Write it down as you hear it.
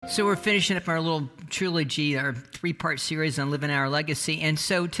So we're finishing up our little trilogy, our three-part series on living our legacy. And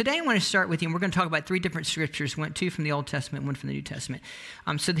so today I want to start with you, and we're going to talk about three different scriptures, two from the Old Testament, one from the New Testament.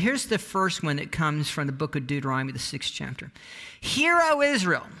 So here's the first one that comes from the book of Deuteronomy, the 6th chapter. Hear, O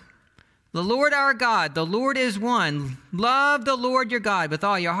Israel, the Lord our God, the Lord is one. Love the Lord your God with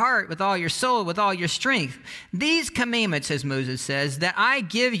all your heart, with all your soul, with all your strength. These commandments, as Moses says, that I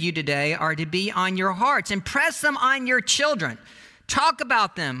give you today are to be on your hearts. Impress them on your children. Talk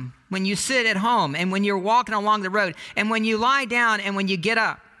about them when you sit at home and when you're walking along the road and when you lie down and when you get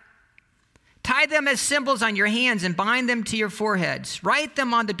up. Tie them as symbols on your hands and bind them to your foreheads. Write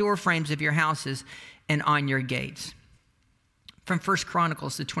them on the door frames of your houses and on your gates. From 1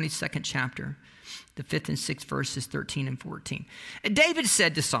 Chronicles, the 22nd chapter, the 5th and 6th verses, 13 and 14. David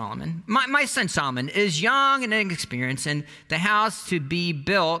said to Solomon, my son Solomon is young and inexperienced, and the house to be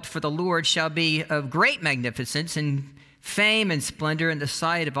built for the Lord shall be of great magnificence and fame and splendor in the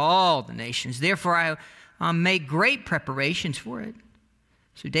sight of all the nations. Therefore, I make great preparations for it.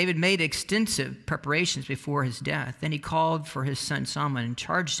 So David made extensive preparations before his death. Then he called for his son Solomon and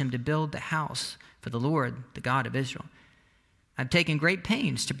charged him to build the house for the Lord, the God of Israel. I've taken great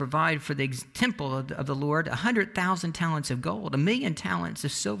pains to provide for the temple of the Lord 100,000 talents of gold, 1,000,000 talents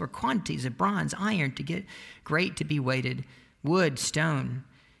of silver, quantities of bronze, iron to get great to be weighted, wood, stone,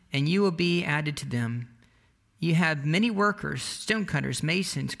 and you will be added to them. You have many workers, stonecutters,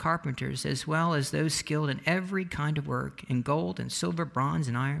 masons, carpenters, as well as those skilled in every kind of work, in gold and silver, bronze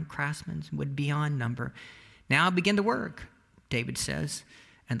and iron, craftsmen would be beyond number. Now begin to work, David says,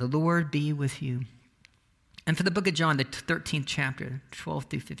 and the Lord be with you. And for the book of John, the 13th chapter, 12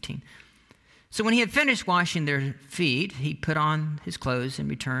 through 15. So when he had finished washing their feet, he put on his clothes and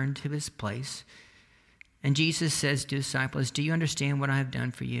returned to his place. And Jesus says to his disciples, do you understand what I have done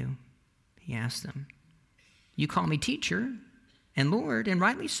for you? He asked them. You call me teacher and Lord, and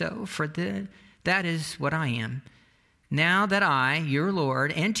rightly so, for that is what I am. Now that I, your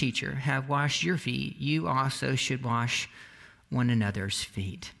Lord and teacher, have washed your feet, you also should wash one another's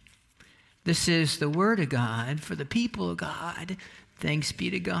feet. This is the word of God for the people of God. Thanks be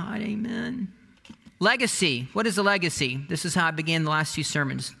to God. Amen. Legacy. What is a legacy? This is how I began the last two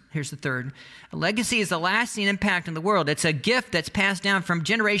sermons. Here's the third. A legacy is a lasting impact on the world. It's a gift that's passed down from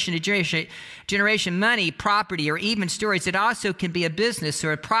generation to generation, money, property, or even stories. It also can be a business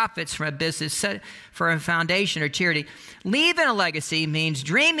or profits from a business set for a foundation or charity. Leaving a legacy means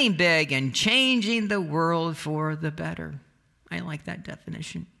dreaming big and changing the world for the better. I like that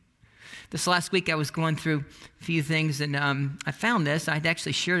definition. This last week, I was going through a few things, and I found this. I'd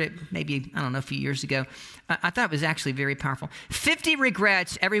actually shared it maybe, a few years ago. I thought it was actually very powerful. 50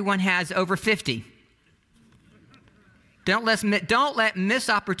 regrets everyone has over 50. Don't let missed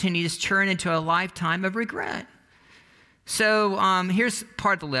opportunities turn into a lifetime of regret. So here's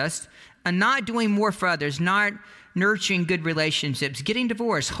part of the list. Not doing more for others, not nurturing good relationships, getting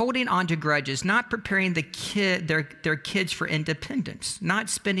divorced, holding on to grudges, not preparing their kids for independence, not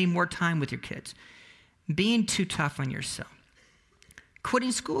spending more time with your kids, being too tough on yourself,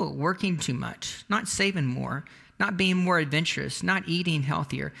 quitting school, working too much, not saving more, not being more adventurous, not eating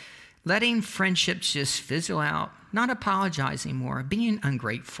healthier, letting friendships just fizzle out, not apologizing more, being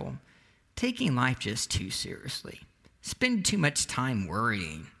ungrateful, taking life just too seriously, spending too much time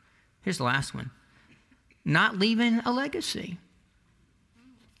worrying. Here's the last one. Not leaving a legacy.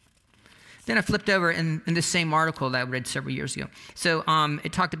 Then I flipped over in the same article that I read several years ago. So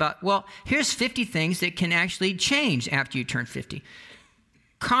it talked about, here's 50 things that can actually change after you turn 50.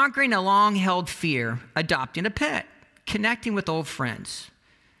 Conquering a long-held fear, adopting a pet, connecting with old friends,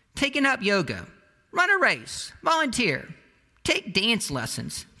 taking up yoga, run a race, volunteer, take dance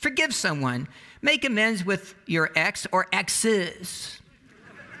lessons, forgive someone, make amends with your ex or exes.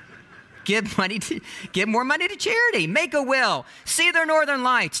 Give more money to charity. Make a will. See their northern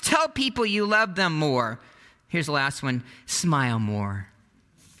lights. Tell people you love them more. Here's the last one. Smile more.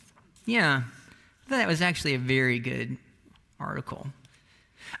 Yeah, that was actually a very good article.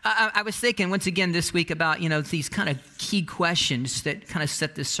 I was thinking once again this week about, these kind of key questions that kind of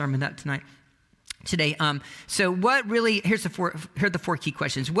set this sermon up today. So what really, here are the four key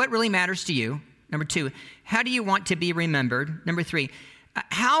questions. What really matters to you? Number 2, how do you want to be remembered? Number 3,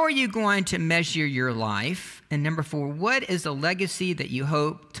 how are you going to measure your life? And number 4, what is the legacy that you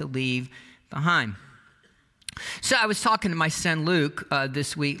hope to leave behind? So I was talking to my son Luke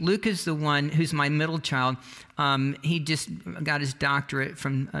this week. Luke is the one who's my middle child. He just got his doctorate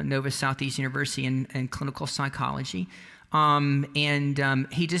from Nova Southeast University in clinical psychology.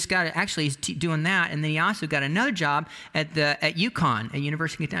 He just he's doing that. And then he also got another job at UConn, at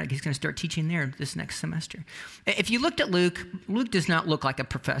University of Connecticut. He's going to start teaching there this next semester. If you looked at Luke does not look like a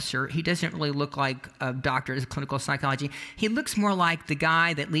professor. He doesn't really look like a doctor of clinical psychology. He looks more like the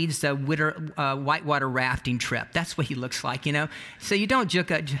guy that leads the whitewater rafting trip. That's what he looks like, So you don't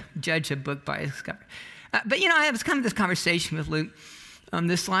judge a book by its cover. But I was kind of this conversation with Luke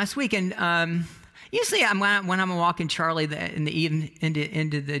this last week, and usually when I'm walking Charlie in the evening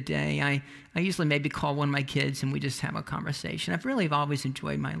into the day, I usually maybe call one of my kids and we just have a conversation. I've always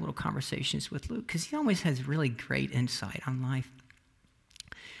enjoyed my little conversations with Luke because he always has really great insight on life.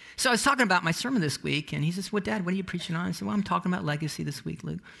 So I was talking about my sermon this week, and he says, "Well, Dad, what are you preaching on?" I said, "Well, I'm talking about legacy this week,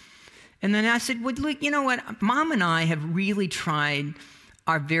 Luke." And then I said, "Well, Luke, you know what? Mom and I have really tried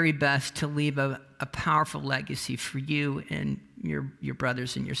our very best to leave a powerful legacy for you and your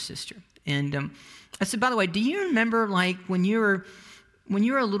brothers and your sister." And I said, "By the way, do you remember like when you were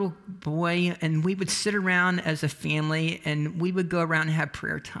a little boy and we would sit around as a family and we would go around and have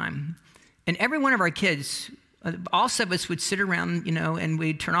prayer time? And every one of our kids, all 7 of us would sit around, and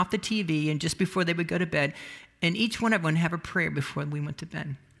we'd turn off the TV and just before they would go to bed, and each one of them would have a prayer before we went to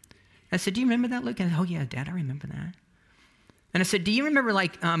bed." I said, "Do you remember that, Luke?" And, "Oh, yeah, Dad, I remember that." And I said, "Do you remember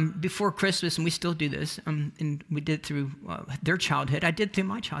before Christmas," and we still do this, and we did it through their childhood. I did through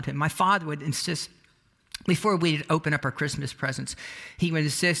my childhood. My father would insist, before we'd open up our Christmas presents, he would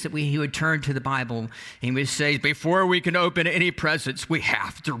insist that he would turn to the Bible, and he would say, "Before we can open any presents, we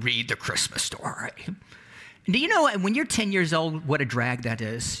have to read the Christmas story." And do you know, when you're 10 years old, what a drag that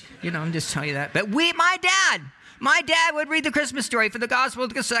is? I'm just telling you that. But my dad would read the Christmas story for the Gospel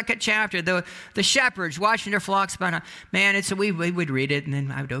of the 2nd chapter, the shepherds watching their flocks by night. Man, and so we would read it, and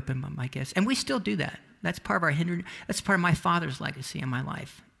then I would open my gifts. And we still do that. That's part of that's part of my father's legacy in my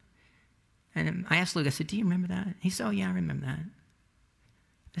life. And I asked Luke, I said, "Do you remember that?" He said, "Oh, yeah, I remember that.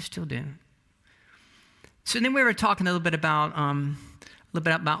 I still do." So then we were talking a little bit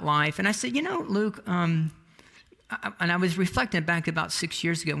about life. And I said, "Luke," and I was reflecting back about 6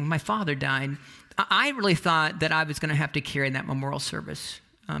 years ago when my father died. I really thought that I was going to have to carry that memorial service.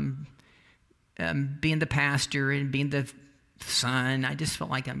 Being the pastor and being the son, I just felt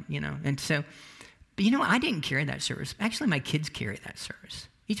like and so, but I didn't carry that service. Actually, my kids carried that service.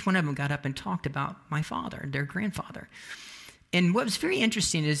 Each one of them got up and talked about my father, their grandfather. And what was very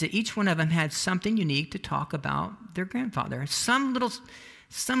interesting is that each one of them had something unique to talk about their grandfather. Some little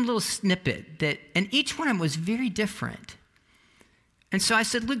snippet and each one of them was very different. And so I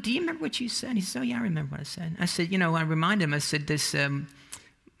said, "Luke, do you remember what you said?" He said, "Oh, yeah, I remember what I said." I said, I reminded him, I said,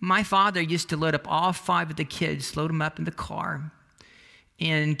 my father used to load up all 5 of the kids, load them up in the car,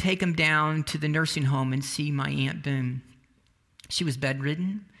 and take them down to the nursing home and see my Aunt Boone. She was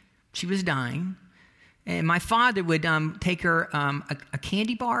bedridden. She was dying. And my father would take her a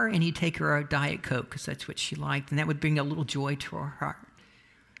candy bar, and he'd take her a Diet Coke because that's what she liked, and that would bring a little joy to her heart.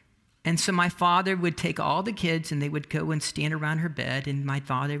 And so my father would take all the kids, and they would go and stand around her bed, and my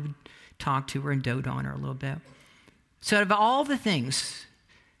father would talk to her and dote on her a little bit. So out of all the things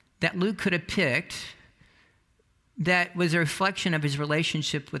that Luke could have picked that was a reflection of his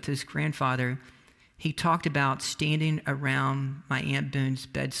relationship with his grandfather, he talked about standing around my Aunt Boone's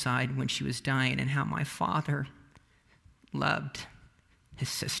bedside when she was dying and how my father loved his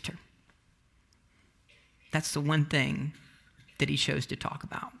sister. That's the one thing that he chose to talk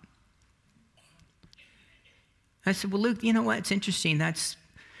about. I said, "Well, Luke, you know what? It's interesting. That's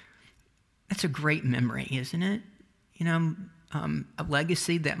a great memory, isn't it? A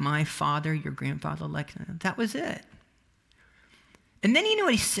legacy that my father, your grandfather, left. That was it." And then you know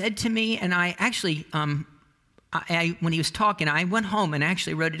what he said to me? And I actually, when he was talking, I went home and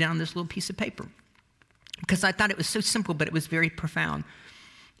actually wrote it down on this little piece of paper because I thought it was so simple, but it was very profound.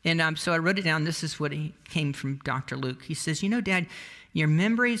 And so I wrote it down. This is what he came from Dr. Luke. He says, "Dad, your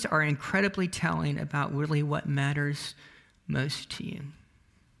memories are incredibly telling about really what matters most to you."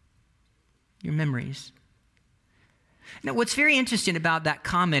 Your memories. Now, what's very interesting about that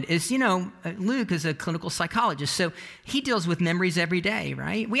comment is, Luke is a clinical psychologist, so he deals with memories every day,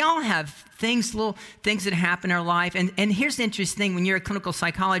 right? We all have little things that happen in our life. And here's the interesting thing. When you're a clinical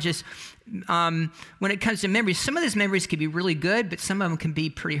psychologist, when it comes to memories, some of those memories can be really good, but some of them can be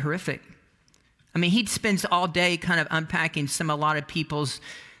pretty horrific. I mean, he spends all day kind of unpacking a lot of people's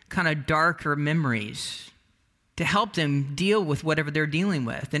kind of darker memories to help them deal with whatever they're dealing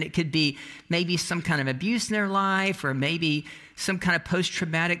with. And it could be maybe some kind of abuse in their life, or maybe some kind of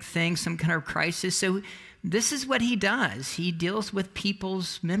post-traumatic thing, some kind of crisis. So this is what he does. He deals with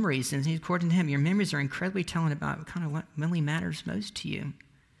people's memories. And according to him, your memories are incredibly telling about kind of what really matters most to you.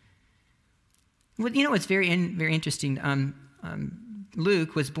 Well, you know what's very interesting?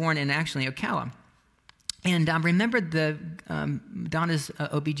 Luke was born in actually Ocala. And I remember Donna's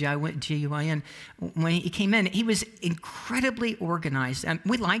OBGYN, when he came in, he was incredibly organized.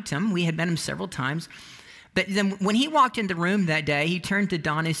 We liked him. We had met him several times. But then when he walked in the room that day, he turned to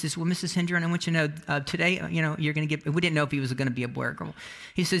Donna and says, well, Mrs. Hendron, I want you to know today, you're going to give, we didn't know if he was going to be a boy or girl.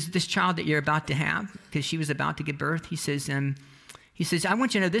 He says, this child that you're about to have, because she was about to give birth, he says, I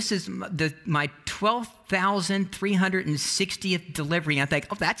want you to know this is my 12,360th delivery. And I think,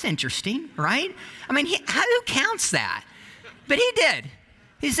 oh, that's interesting, right? I mean, who counts that? But he did.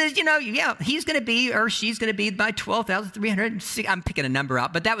 He says, he's going to be, or she's going to be by 12,360. I'm picking a number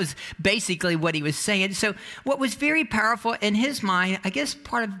out, but that was basically what he was saying. So what was very powerful in his mind, I guess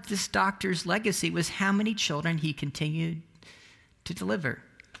part of this doctor's legacy was how many children he continued to deliver.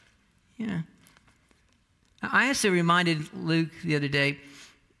 Yeah. I also reminded Luke the other day,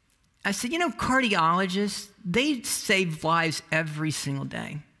 I said, cardiologists, they save lives every single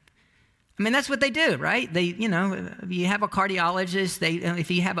day. I mean, that's what they do, right? If you have a cardiologist,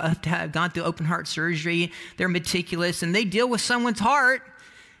 if you have gone through open heart surgery, they're meticulous and they deal with someone's heart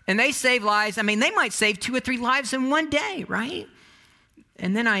and they save lives. I mean, they might save 2 or 3 lives in one day, right?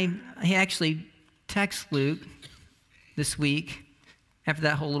 And then I actually text Luke this week after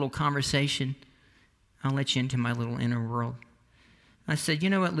that whole little conversation. I'll let you into my little inner world. I said, you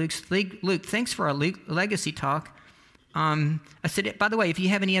know what, Luke, thanks for our legacy talk. I said, by the way, if you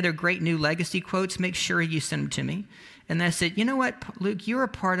have any other great new legacy quotes, make sure you send them to me. And I said, you know what, Luke, you're a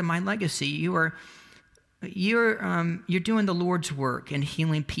part of my legacy. You're doing the Lord's work and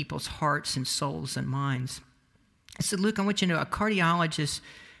healing people's hearts and souls and minds. I said, Luke, I want you to know a cardiologist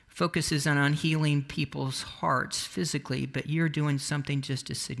focuses on healing people's hearts physically, but you're doing something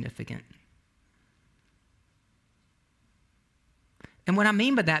just as significant. And what I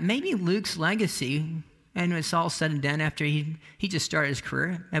mean by that, maybe Luke's legacy, and it's all said and done after he just started his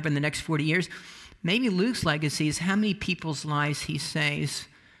career, up in the next 40 years, maybe Luke's legacy is how many people's lives he saves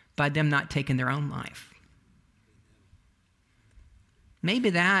by them not taking their own life.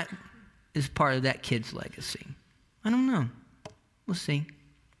 Maybe that is part of that kid's legacy. I don't know. We'll see.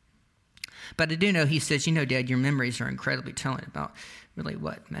 But I do know he says, Dad, your memories are incredibly telling about really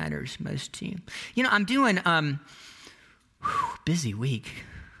what matters most to you. I'm doing... busy week.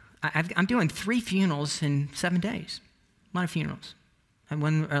 I'm doing 3 funerals in 7 days. A lot of funerals. I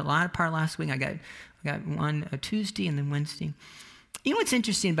won a lot of part last week. I got one Tuesday and then Wednesday. What's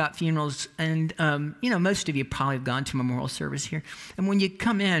interesting about funerals, and most of you probably have gone to memorial service here. And when you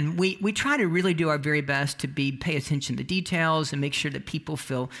come in, we try to really do our very best to pay attention to the details and make sure that people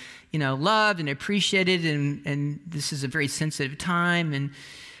feel, loved and appreciated. And this is a very sensitive time.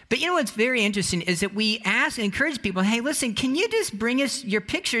 But what's very interesting is that we encourage people, hey, listen, can you just bring us your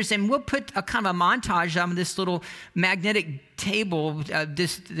pictures and we'll put a kind of a montage on this little magnetic table,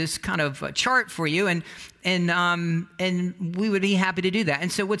 this kind of chart for you, and we would be happy to do that. And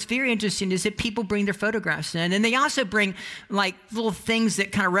so what's very interesting is that people bring their photographs in, and they also bring like little things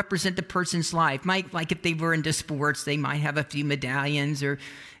that kind of represent the person's life. Like if they were into sports, they might have a few medallions, or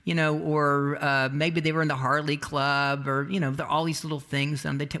maybe they were in the Harley Club, or, there are all these little things.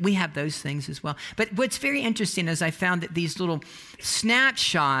 We have those things as well. But what's very interesting is I found that these little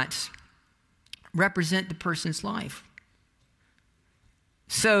snapshots represent the person's life.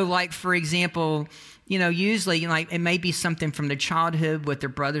 So, like, for example, usually, it may be something from their childhood with their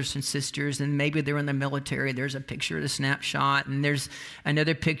brothers and sisters, and maybe they're in the military. There's a picture of the snapshot, and there's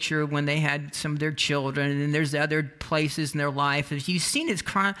another picture when they had some of their children, and then there's other places in their life. As you've seen, it's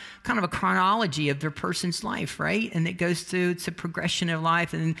kind of a chronology of their person's life, right? And it goes through, it's a progression of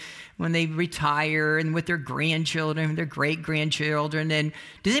life, and when they retire, and with their grandchildren, their great-grandchildren. And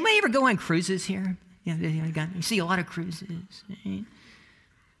does anybody ever go on cruises here? You see a lot of cruises, right?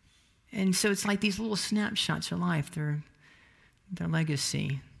 And so it's like these little snapshots of life, their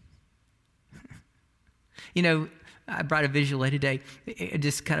legacy. I brought a visual today,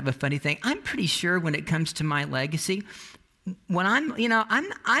 just kind of a funny thing. I'm pretty sure when it comes to my legacy, when I'm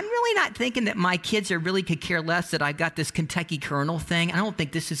really not thinking that my kids really could care less that I got this Kentucky Colonel thing. I don't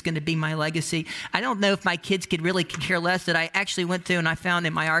think this is going to be my legacy. I don't know if my kids could really care less that I actually went through, and I found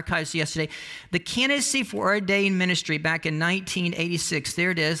in my archives yesterday, the candidacy for ordained ministry back in 1986.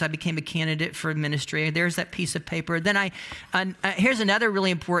 There it is. I became a candidate for ministry. There's that piece of paper. Then here's another really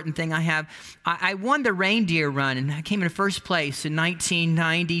important thing I have. I won the reindeer run, and I came in first place in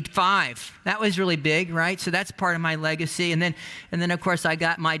 1995. That was really big, right? So that's part of my legacy. And then, of course, I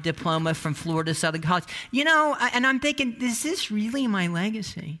got my diploma from Florida Southern College. And I'm thinking, is this really my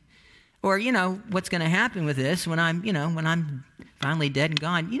legacy? Or, what's going to happen with this when I'm finally dead and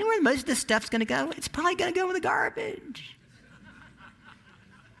gone? You know where most of this stuff's going to go? It's probably going to go in the garbage.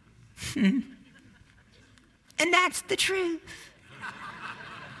 And that's the truth.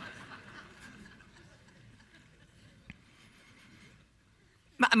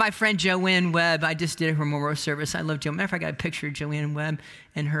 My friend Joanne Webb, I just did her memorial service. I love Joanne. Matter of fact, I got a picture of Joanne Webb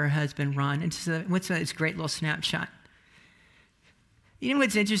and her husband, Ron. And so what's this great little snapshot? You know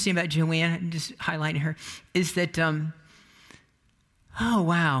what's interesting about Joanne, I'm just highlighting her, is that, the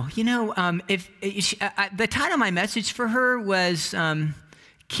title of my message for her was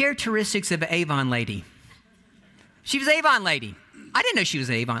Characteristics of an Avon Lady. She was an Avon lady. I didn't know she was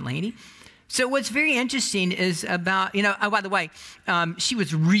an Avon lady. So what's very interesting is about, by the way, she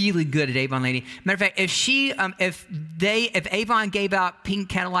was really good at Avon lady. Matter of fact, if Avon gave out pink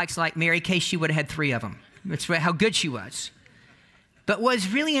Cadillacs like Mary Kay, she would have had 3 of them. That's how good she was. But what's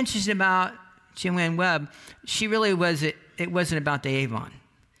really interesting about Joanne Webb, she really it wasn't about the Avon.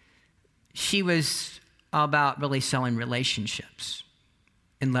 She was all about really selling relationships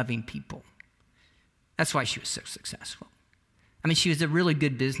and loving people. That's why she was so successful. I mean, she was a really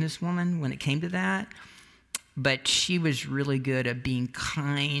good businesswoman when it came to that, but she was really good at being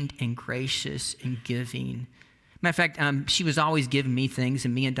kind and gracious and giving. Matter of fact, she was always giving me things,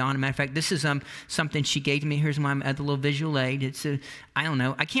 and me and Donna. Matter of fact, this is something she gave to me. Here's my other little visual aid. It's I don't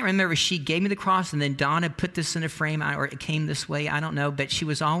know. I can't remember if she gave me the cross, and then Donna put this in a frame, or it came this way. I don't know. But she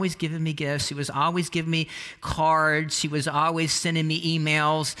was always giving me gifts. She was always giving me cards. She was always sending me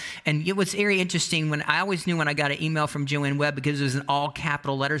emails. And it was very interesting. I always knew when I got an email from Joanne Webb because it was in all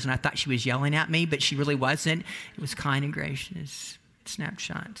capital letters, and I thought she was yelling at me, but she really wasn't. It was kind and gracious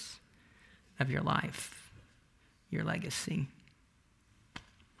snapshots of your life. Your legacy.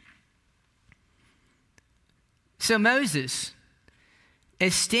 So Moses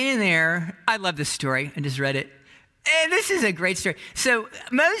is standing there. I love this story. I just read it. And this is a great story. So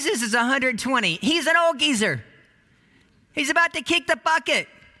Moses is 120. He's an old geezer. He's about to kick the bucket.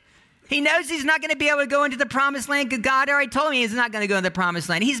 He knows he's not going to be able to go into the promised land because God already told him he's not going to go into the promised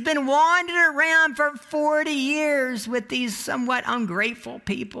land. He's been wandering around for 40 years with these somewhat ungrateful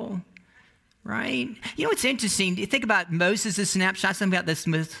people. Right? You know what's interesting? You think about Moses' snapshots. Something about this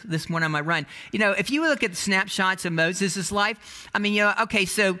one on my run. If you look at the snapshots of Moses' life, okay,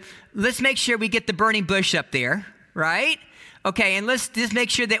 so let's make sure we get the burning bush up there, right? Okay, and let's just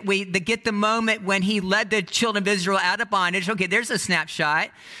make sure that we get the moment when he led the children of Israel out of bondage. Okay, there's a snapshot.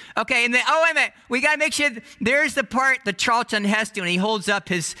 Okay, and then, wait a minute. We got to make sure there's the part that Charlton Heston, when he holds up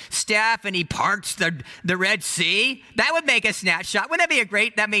his staff and he parts the Red Sea. That would make a snapshot. Wouldn't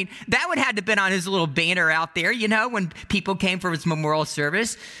that be that would have to been on his little banner out there, when people came for his memorial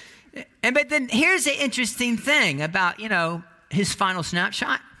service. But then here's the interesting thing about, his final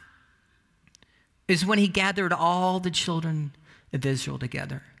snapshot. Is when he gathered all the children of Israel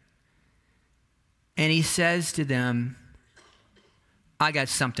together. And he says to them, I got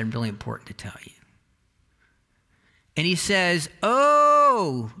something really important to tell you. And he says,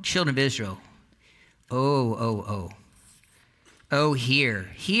 oh, children of Israel, oh, hear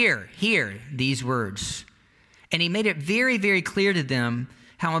these words. And he made it very, very clear to them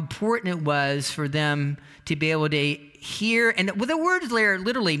how important it was for them to be able to hear. And the word there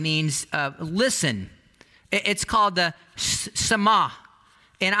literally means listen. It's called the sama.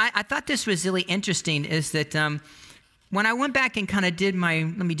 And I thought this was really interesting is that when I went back and kind of did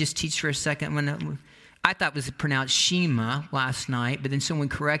let me just teach for a second. When I thought it was pronounced Shema last night, but then someone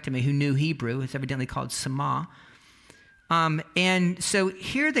corrected me who knew Hebrew. It's evidently called sama. And so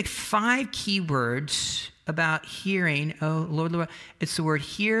here are the 5 key words about hearing. Oh, Lord, it's the word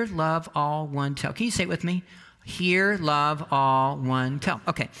hear, love, all, one, tell. Can you say it with me? Hear, love, all, one, tell.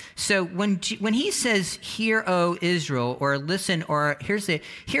 Okay, so when he says, hear, O Israel, or listen, or hear,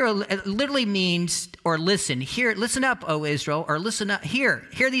 it literally means, or listen. Hear, listen up, O Israel, or listen up, hear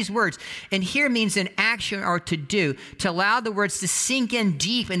these words. And hear means an action or to do, to allow the words to sink in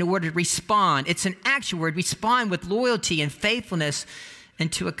deep in order to respond. It's an action word, respond with loyalty and faithfulness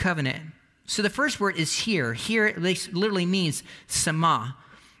into a covenant. So the first word is hear. Hear literally means sama.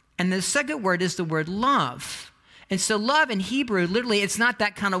 And the second word is the word love. And so love in Hebrew, literally, it's not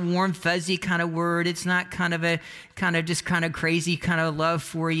that kind of warm, fuzzy kind of word. It's not kind of just crazy kind of love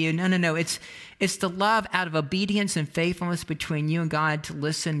for you. No. It's the love out of obedience and faithfulness between you and God to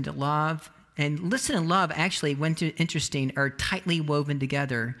listen, to love. And listen and love, actually, interesting, are tightly woven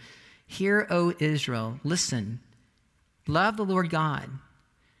together. Hear, O Israel, listen. Love the Lord God.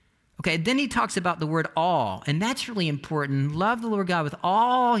 Okay, then he talks about the word all, and that's really important. Love the Lord God with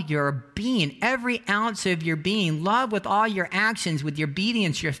all your being, every ounce of your being. Love with all your actions, with your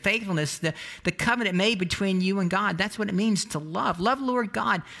obedience, your faithfulness, the covenant made between you and God. That's what it means to love. Love the Lord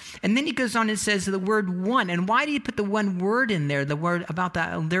God. And then he goes on and says the word one. And why do you put the one word in there, the word about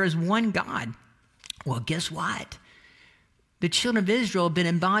that? There is one God. Well, guess what? The children of Israel have been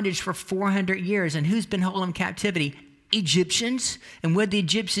in bondage for 400 years, and who's been holding them captivity? Egyptians. And what did the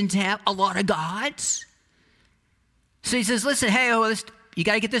Egyptians have? A lot of gods. So he says, listen, hey, you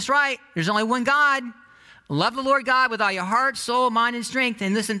got to get this right. There's only one God. Love the Lord God with all your heart, soul, mind, and strength.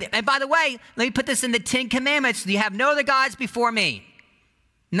 And listen, and by the way, let me put this in the 10 Commandments. You have no other gods before me.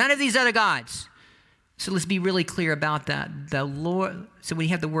 None of these other gods. So let's be really clear about that. The Lord. So we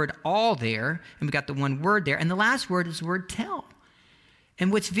have the word all there, and we got the one word there. And the last word is the word tell.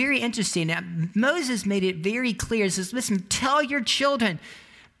 And what's very interesting, now, Moses made it very clear. He says, listen, tell your children.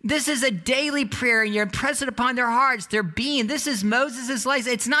 This is a daily prayer, and you're impressing upon their hearts, their being. This is Moses' life.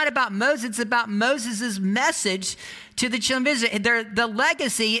 It's not about Moses. It's about Moses' message to the children of Israel. The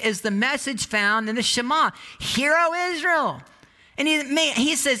legacy is the message found in the Shema. Hear, O Israel. And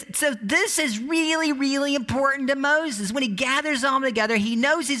he says, so this is really, really important to Moses. When he gathers all together, he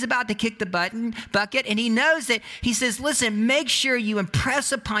knows he's about to kick the bucket, and he knows that he says, listen, make sure you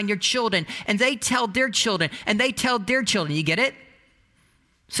impress upon your children, and they tell their children, and they tell their children. You get it?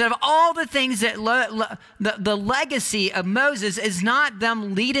 So of all the things that the legacy of Moses is not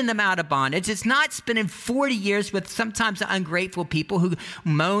them leading them out of bondage. It's not spending 40 years with sometimes ungrateful people who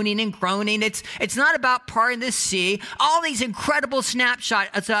moaning and groaning. It's not about parting the sea. All these incredible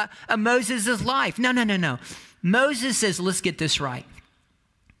snapshots of Moses' life. No. Moses says, let's get this right.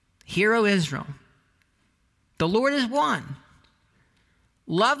 Hear, O Israel, the Lord is one.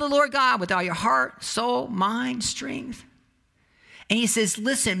 Love the Lord God with all your heart, soul, mind, strength. And he says,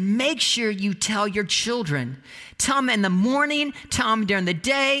 listen, make sure you tell your children. Tell them in the morning, tell them during the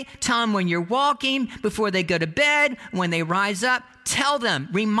day, tell them when you're walking, before they go to bed, when they rise up. Tell them,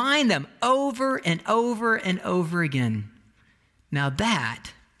 remind them over and over and over again. Now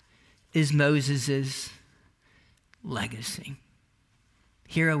that is Moses' legacy.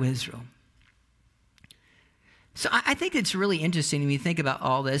 Hear, O Israel. So I think it's really interesting when you think about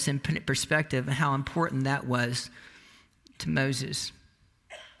all this and put it in perspective and how important that was to Moses.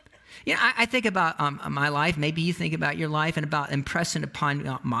 You know, I think about my life. Maybe you think about your life and about impressing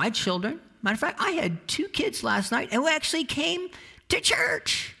upon my children. Matter of fact, I had 2 kids last night who actually came to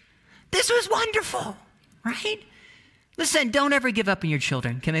church. This was wonderful, right? Listen, don't ever give up on your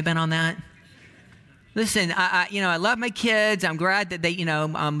children. Can we bend on that? Listen, I love my kids. I'm glad that they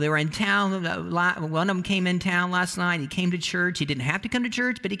were in town. One of them came in town last night. He came to church. He didn't have to come to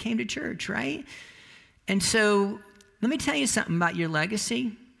church, but he came to church, right? And so let me tell you something about your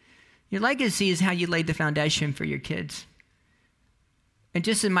legacy. Your legacy is how you laid the foundation for your kids. And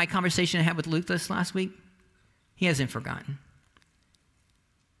just in my conversation I had with Luke this last week, he hasn't forgotten.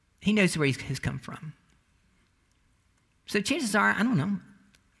 He knows where he has come from. So chances are, I don't know,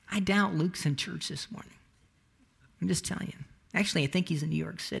 I doubt Luke's in church this morning. I'm just telling you. Actually, I think he's in New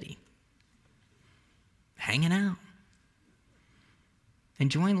York City, hanging out,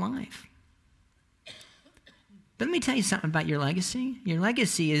 enjoying life. But let me tell you something about your legacy. Your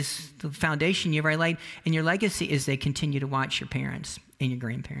legacy is the foundation you've already laid, and your legacy is they continue to watch your parents and your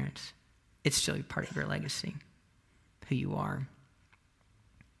grandparents. It's still part of your legacy, who you are.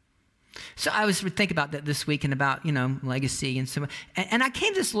 So I was thinking about that this week and about, legacy and so. And I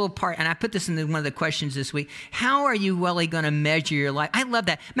came to this little part, and I put this in one of the questions this week. How are you really going to measure your life? I love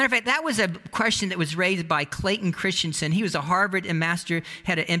that. Matter of fact, that was a question that was raised by Clayton Christensen. He was a Harvard master,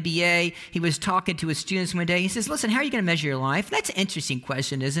 had an MBA. He was talking to his students one day. He says, listen, how are you going to measure your life? That's an interesting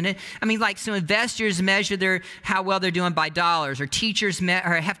question, isn't it? I mean, like some investors measure how well they're doing by dollars, or teachers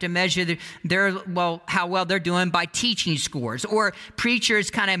have to measure how well they're doing by teaching scores, or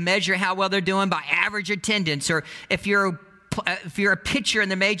preachers kind of measure how well they're doing by average attendance, or if you're a pitcher in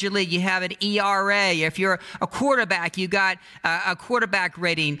the major league, you have an ERA. If you're a quarterback, you got a quarterback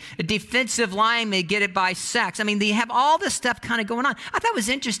rating. A defensive lineman, get it by sacks. I mean, they have all this stuff kind of going on. I thought it was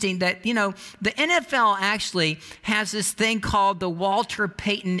interesting that, the NFL actually has this thing called the Walter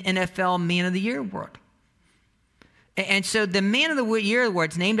Payton NFL Man of the Year Award. And so the Man of the Year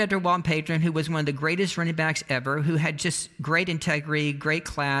Award is named after Walt Payton, who was one of the greatest running backs ever, who had just great integrity, great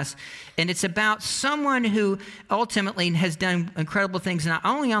class. And it's about someone who ultimately has done incredible things, not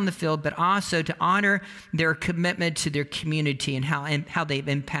only on the field, but also to honor their commitment to their community and how they've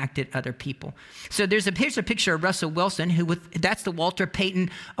impacted other people. So here's a picture of Russell Wilson, that's the Walter Payton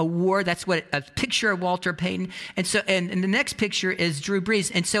Award. That's what a picture of Walter Payton. And so, and the next picture is Drew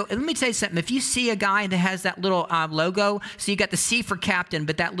Brees. And so let me tell you something. If you see a guy that has that little logo, so you got the C for captain,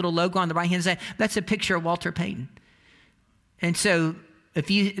 but that little logo on the right-hand side, that's a picture of Walter Payton. And so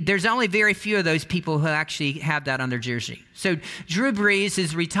there's only very few of those people who actually have that on their jersey. So Drew Brees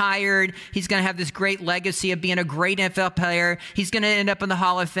is retired. He's going to have this great legacy of being a great NFL player. He's going to end up in the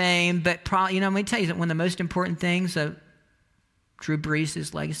Hall of Fame. But probably, let me tell you, one of the most important things of Drew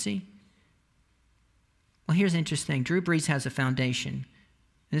Brees' legacy. Well, here's interesting. Drew Brees has a foundation.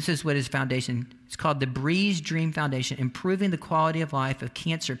 This is what his foundation, it's called the Brees Dream Foundation, improving the quality of life of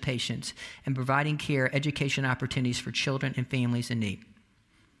cancer patients and providing care, education opportunities for children and families in need.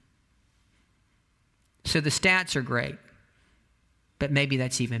 So the stats are great, but maybe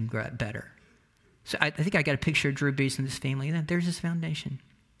that's even better. So I think I got a picture of Drew Brees and his family. There's his foundation.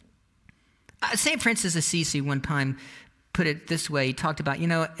 St. Francis Assisi one time put it this way. He talked about,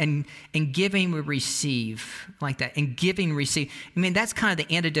 in giving we receive, like that. In giving, receive. I mean, that's kind of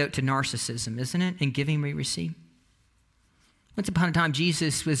the antidote to narcissism, isn't it? In giving, we receive. Once upon a time,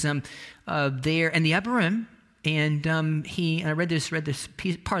 Jesus was there in the upper room, and I read this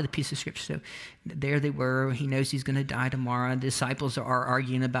piece, part of the piece of scripture. So there they were. He knows he's going to die tomorrow. The disciples are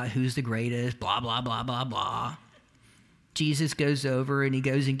arguing about who's the greatest, blah, blah, blah, blah, blah. Jesus goes over and he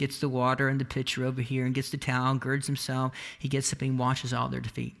goes and gets the water and the pitcher over here and gets the towel, girds himself. He gets up and washes all their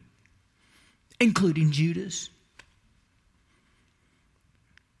feet, including Judas.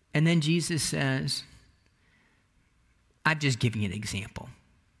 And then Jesus says, I've just given you an example.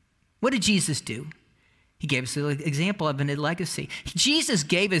 What did Jesus do? He gave us an example of a legacy. Jesus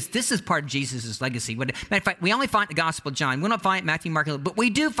gave us, this is part of Jesus' legacy. Matter of fact, we only find it in the Gospel of John. We don't find it in Matthew, Mark, but we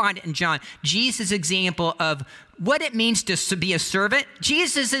do find it in John. Jesus' example of what it means to be a servant.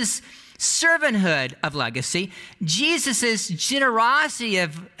 Jesus' servanthood of legacy. Jesus' generosity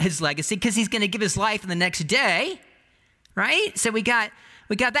of his legacy, because he's going to give his life in the next day, right? So we got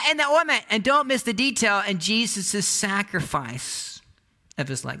that. And the ointment, and don't miss the detail, and Jesus' sacrifice of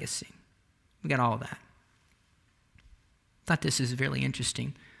his legacy. We got all of that. I thought this is really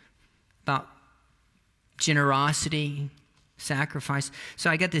interesting about generosity, sacrifice. So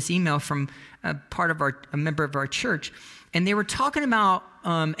I got this email from a member of our church, and they were talking about,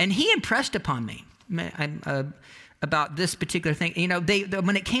 and he impressed upon me about this particular thing.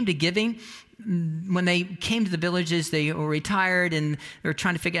 When it came to giving, when they came to the villages, they were retired and they were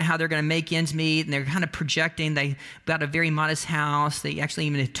trying to figure out how they're going to make ends meet, and they're kind of projecting. They got a very modest house. They actually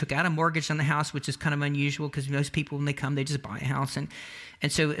even took out a mortgage on the house, which is kind of unusual because most people, when they come, they just buy a house. And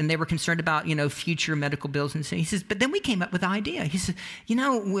they were concerned about, future medical bills. And so he says, but then we came up with an idea. He said,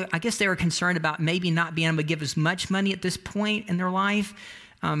 I guess they were concerned about maybe not being able to give as much money at this point in their life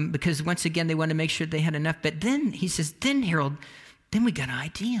because once again, they wanted to make sure they had enough. But then he says, Harold, then we got an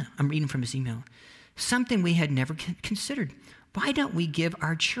idea. I'm reading from his email. Something we had never considered. Why don't we give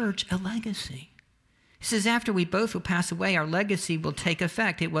our church a legacy? He says, after we both will pass away, our legacy will take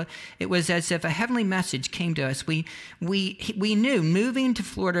effect. It was as if a heavenly message came to us. We knew moving to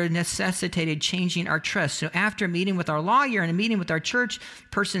Florida necessitated changing our trust. So after meeting with our lawyer and a meeting with our church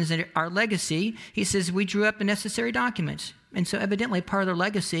persons in our legacy, he says, we drew up the necessary documents. And so evidently part of their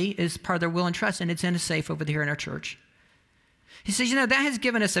legacy is part of their will and trust, and it's in a safe over here in our church. He says, that has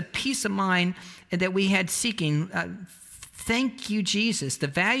given us a peace of mind that we had seeking. Thank you, Jesus. The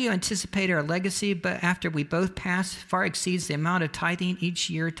value anticipated our legacy, but after we both pass, far exceeds the amount of tithing each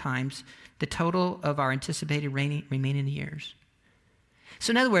year times the total of our anticipated remaining years.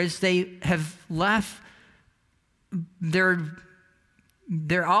 So in other words, they have left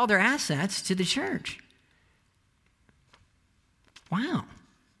all their assets to the church. Wow.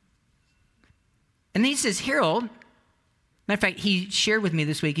 And then he says, Harold, matter of fact, he shared with me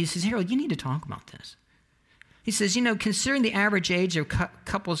this week, he says, Harold, you need to talk about this. He says, considering the average age of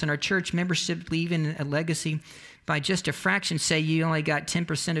couples in our church membership leaving a legacy by just a fraction, say you only got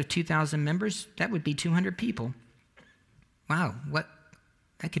 10% of 2,000 members, that would be 200 people. Wow,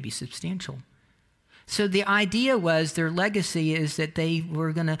 that could be substantial. So the idea was their legacy is that they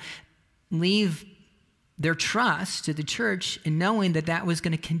were going to leave their trust to the church and knowing that was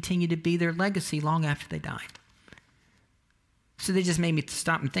going to continue to be their legacy long after they died. So they just made me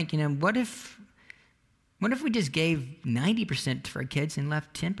stop and think, what if we just gave 90% to our kids and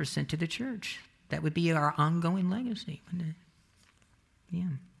left 10% to the church? That would be our ongoing legacy, wouldn't it? Yeah.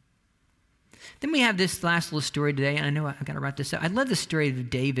 Then we have this last little story today, and I know I've got to wrap this up. I love the story of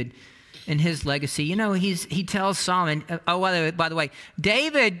David and his legacy. You know, he tells Solomon, by the way,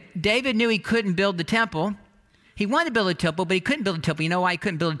 David knew he couldn't build the temple. He wanted to build a temple, but he couldn't build a temple. You know why he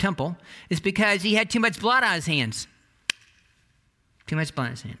couldn't build a temple? It's because he had too much blood on his hands. Too much blood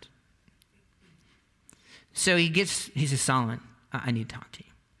on his hands. So he says, Solomon, I need to talk to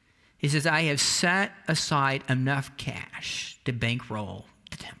you. He says, I have set aside enough cash to bankroll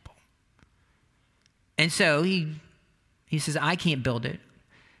the temple. And so he says, I can't build it,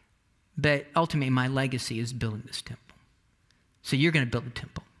 but ultimately my legacy is building this temple. So you're going to build the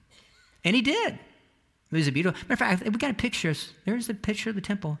temple. And he did. It was a beautiful, matter of fact, we got a picture. There's a picture of the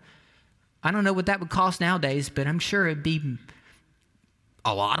temple. I don't know what that would cost nowadays, but I'm sure it'd be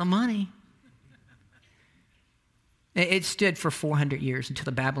a lot of money. It stood for 400 years until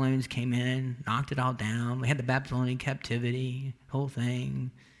the Babylonians came in, knocked it all down. We had the Babylonian captivity, whole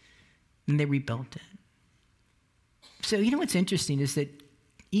thing, and they rebuilt it. So you know what's interesting is that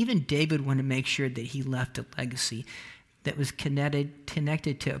even David wanted to make sure that he left a legacy that was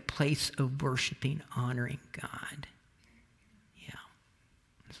connected to a place of worshiping, honoring God. Yeah,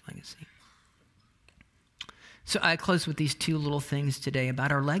 his legacy. So I close with these two little things today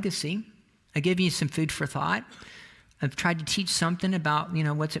about our legacy. I gave you some food for thought. I've tried to teach something about,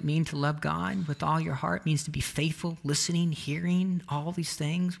 what's it mean to love God with all your heart. It means to be faithful, listening, hearing, all these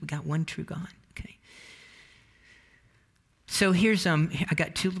things. We got one true God. Okay. So here's, I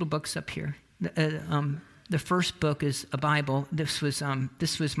got two little books up here. The first book is a Bible. This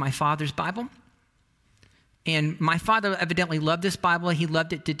was my father's Bible. And my father evidently loved this Bible. He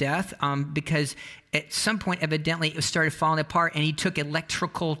loved it to death because at some point, evidently, it started falling apart, and he took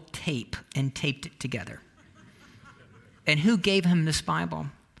electrical tape and taped it together. And who gave him this Bible?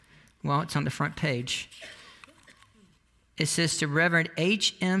 Well, it's on the front page. It says to Reverend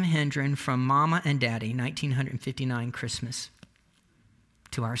H.M. Hendren from Mama and Daddy, 1959 Christmas,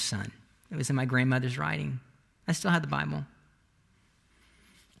 to our son. It was in my grandmother's writing. I still have the Bible.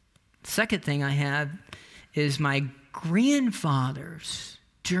 Second thing I have is my grandfather's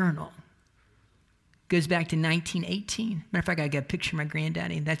journal. Goes back to 1918. Matter of fact, I got a picture of my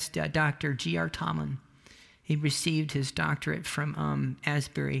granddaddy. That's Dr. G.R. Tomlin. He received his doctorate from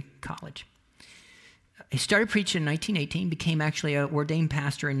Asbury College. He started preaching in 1918, became actually an ordained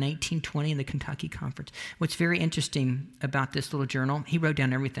pastor in 1920 in the Kentucky Conference. What's very interesting about this little journal, he wrote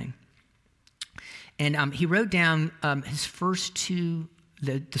down everything. And he wrote down his first two,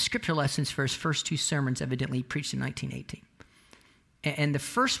 the scripture lessons for his first two sermons, evidently he preached in 1918. And the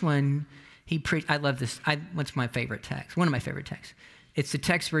first one he preached, I love this. What's my favorite text? One of my favorite texts. It's the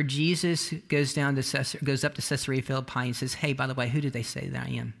text where Jesus goes up to Caesarea Philippi and says, hey, by the way, who do they say that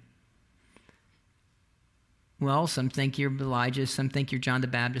I am? Well, some think you're Elijah, some think you're John the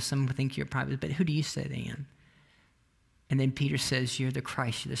Baptist, some think you're a prophet, but who do you say they am? And then Peter says, you're the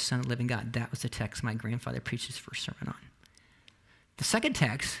Christ, you're the Son of the living God. That was the text my grandfather preached his first sermon on. The second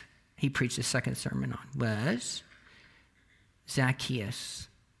text he preached his second sermon on was Zacchaeus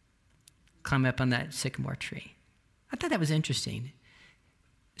climbing up on that sycamore tree. I thought that was interesting.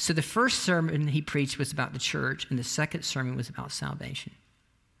 So the first sermon he preached was about the church, and the second sermon was about salvation.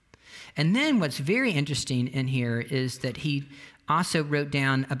 And then what's very interesting in here is that he also wrote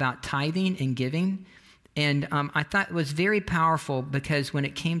down about tithing and giving. And I thought it was very powerful because when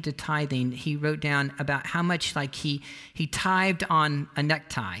it came to tithing, he wrote down about how much he tithed on a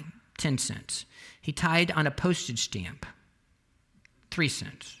necktie, 10 cents. He tithed on a postage stamp, 3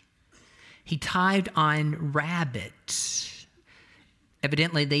 cents. He tithed on rabbits.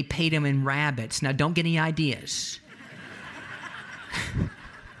 Evidently, they paid him in rabbits. Now, don't get any ideas.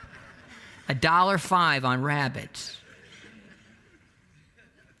 $1.05 on rabbits.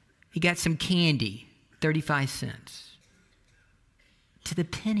 He got some candy, 35 cents. To the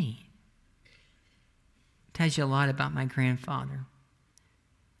penny. Tells you a lot about my grandfather.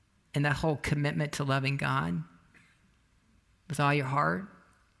 And that whole commitment to loving God with all your heart,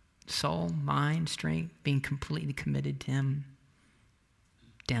 soul, mind, strength, being completely committed to Him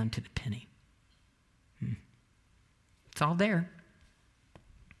down to the penny. It's all there.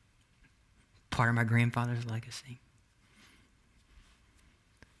 Part of my grandfather's legacy.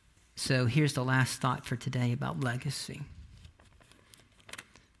 So here's the last thought for today about legacy.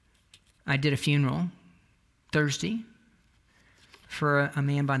 I did a funeral Thursday for a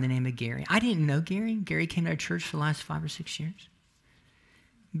man by the name of Gary. I didn't know Gary. Gary came to our church for the last 5 or 6 years.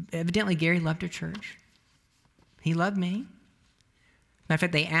 Evidently, Gary loved our church. He loved me. Matter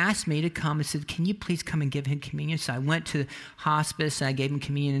of fact, they asked me to come and said, can you please come and give him communion? So I went to hospice. And I gave him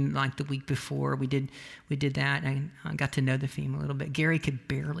communion like the week before. We did that. And I got to know the family a little bit. Gary could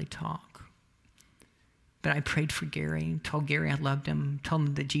barely talk. But I prayed for Gary, told Gary I loved him, told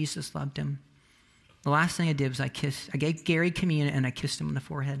him that Jesus loved him. The last thing I did was I gave Gary communion and I kissed him on the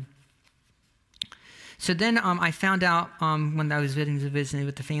forehead. So then I found out when I was visiting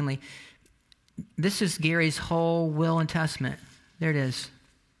with the family, this is Gary's whole will and testament. There it is.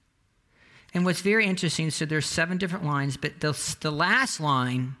 And what's very interesting, so there's 7 different lines, but the last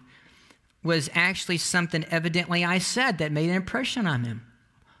line was actually something evidently I said that made an impression on him.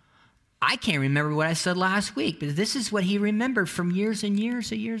 I can't remember what I said last week, but this is what he remembered from years and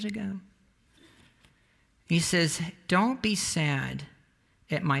years ago. He says, don't be sad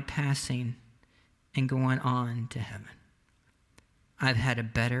at my passing and going on to heaven. I've had a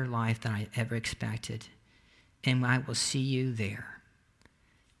better life than I ever expected, and I will see you there.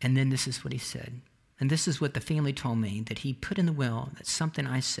 And then this is what he said. And this is what the family told me that he put in the will. That's something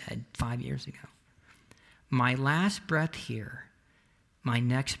I said 5 years ago. My last breath here, my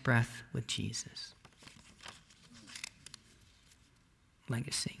next breath with Jesus.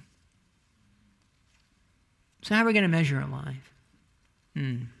 Legacy. So how are we going to measure our life?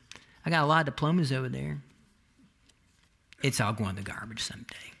 I got a lot of diplomas over there. It's all going in the garbage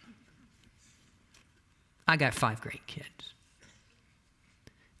someday. I got 5 great kids.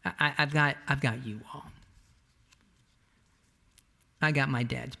 I've got you all. I got my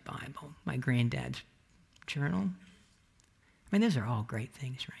dad's Bible, my granddad's journal. I mean, those are all great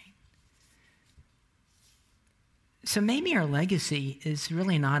things, right? So maybe our legacy is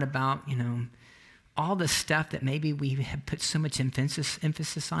really not about, all the stuff that maybe we have put so much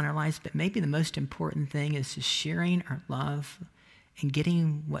emphasis on our lives, but maybe the most important thing is just sharing our love and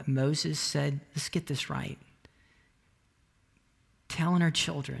getting what Moses said, let's get this right. Telling our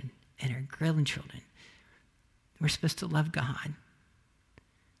children and our grandchildren we're supposed to love God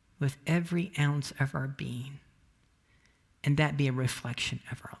with every ounce of our being, and that be a reflection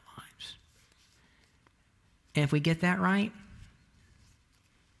of our lives. And if we get that right,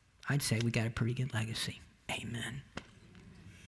 I'd say we got a pretty good legacy. Amen.